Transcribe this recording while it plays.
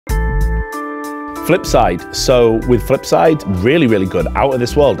FlipSid. So with FlipSid, really good, out of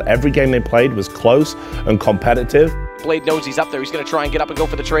this world. Every game they played was close and competitive. Blade knows he's up there. He's going to try and get up and go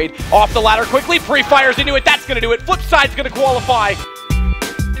for the trade. Off the ladder quickly. Pre-fires into it. That's going to do it. FlipSid's going to qualify.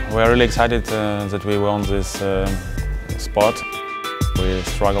 We are really excited that we won this spot. We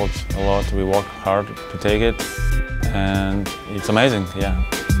struggled a lot. We worked hard to take it. And it's amazing, yeah.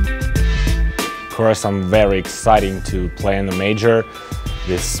 Of course, I'm very excited to play in the major.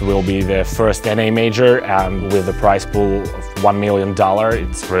 This will be the first NA major, and with a prize pool of $1 million,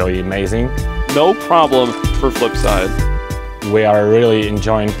 it's really amazing. No problem for FlipSid. We are really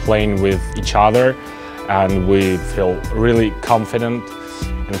enjoying playing with each other, and we feel really confident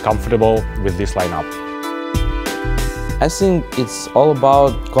and comfortable with this lineup. I think it's all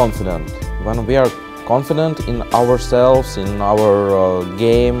about confidence. When we are confident in ourselves, in our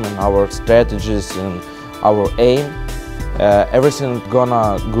game, in our strategies, in our aim, everything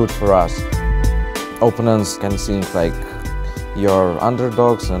gonna good for us. Opponents can think like you're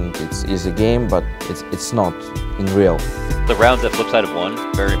underdogs and it's easy game, but it's not in real. The rounds that FlipSid have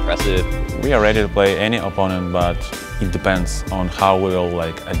won, very impressive. We are ready to play any opponent, but it depends on how we will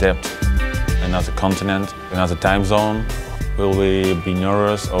adapt another continent, another time zone. Will we be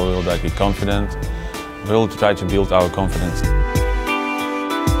nervous or will we be confident? We will try to build our confidence.